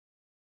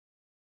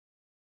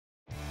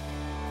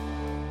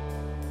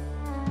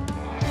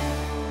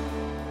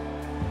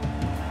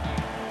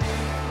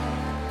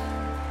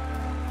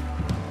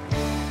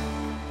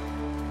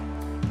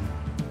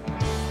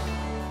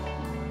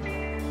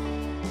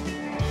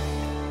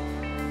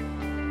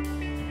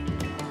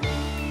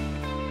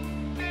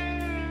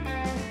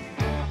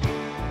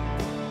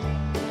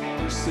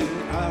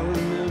I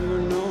remember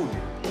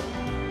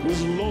knowing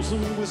was a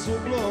lonesome whistle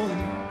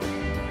blowing.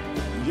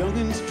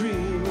 Youngins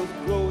dream of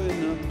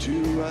growing up to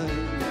ride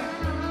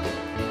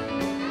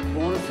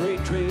on a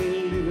freight train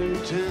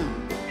leaving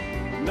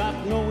town, not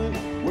knowing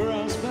where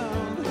I was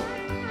bound.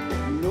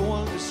 No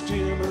one could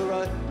steer me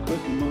right, but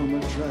Mama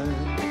tried.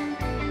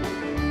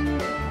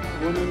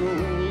 When an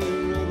only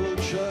rebel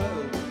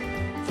child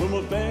from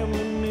a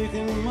family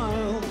making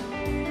mild,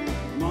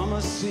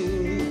 Mama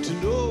seemed to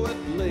know what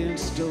lay in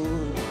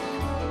store.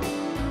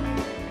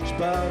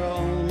 Despite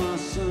all my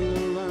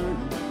son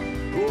learned,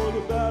 oh,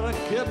 the battle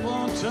kept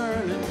on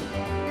turning.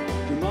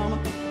 Your Mama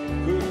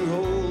couldn't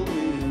hold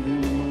me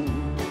anymore.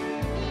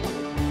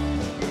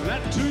 I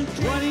turned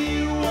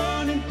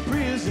 21 in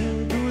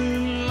prison,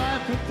 doing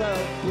life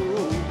without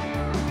parole.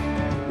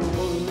 No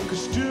one could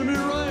steer me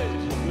right,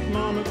 but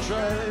Mama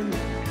tried.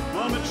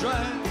 Mama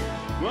tried.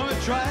 Mama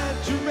tried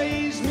to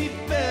raise me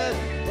fed,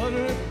 but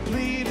her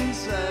plead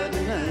inside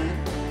the night.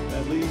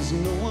 That leaves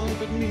no one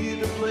but me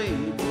to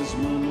blame, because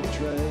Mama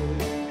tried.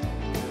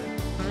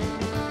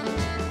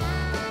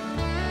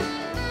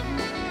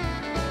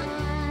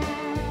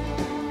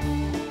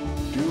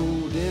 Dear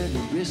old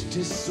Daddy, rest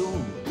his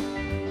soul,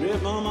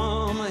 left my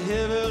mom a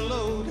heavy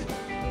load.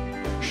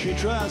 She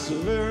tried so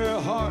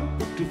very hard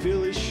to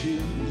fill his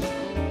shoes,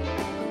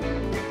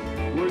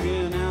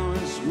 working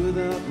hours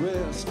without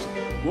rest,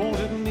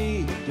 wanted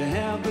me to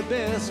have the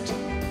best.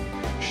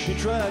 She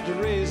tried to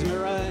raise me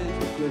right,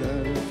 but I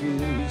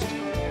refused.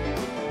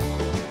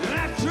 And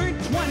I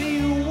turned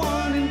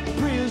 21 in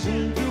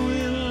prison,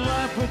 doing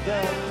life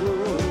without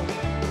parole.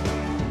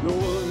 No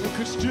one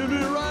could steer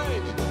me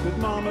right, but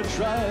Mama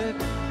tried.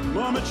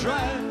 Mama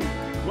tried.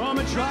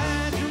 Mama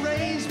tried to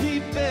raise me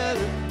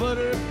better, but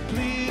her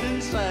plead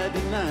inside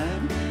the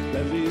night.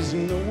 That leaves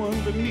no one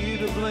but me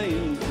to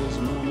blame, 'cause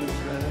Mama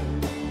tried.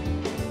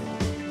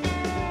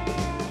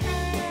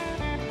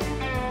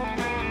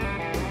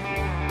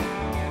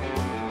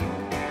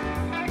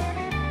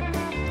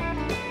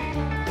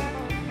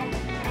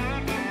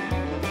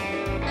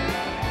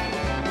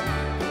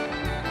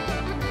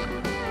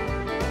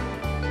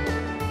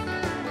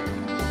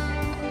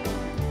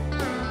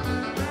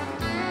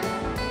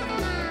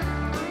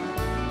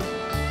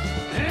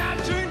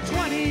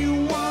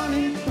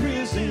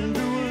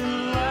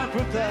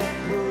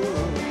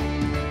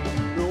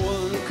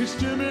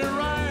 Steer me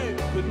right,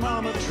 but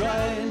Mama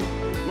tried.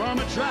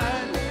 Mama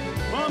tried.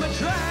 Mama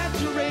tried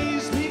to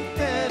raise me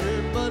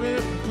better, but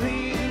her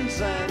plead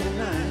inside the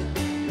night.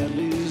 That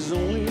leaves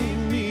only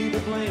me to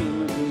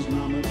blame, because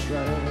Mama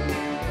tried.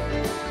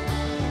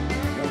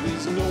 That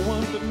leaves no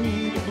one but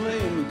me to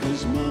blame,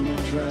 because Mama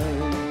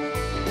tried.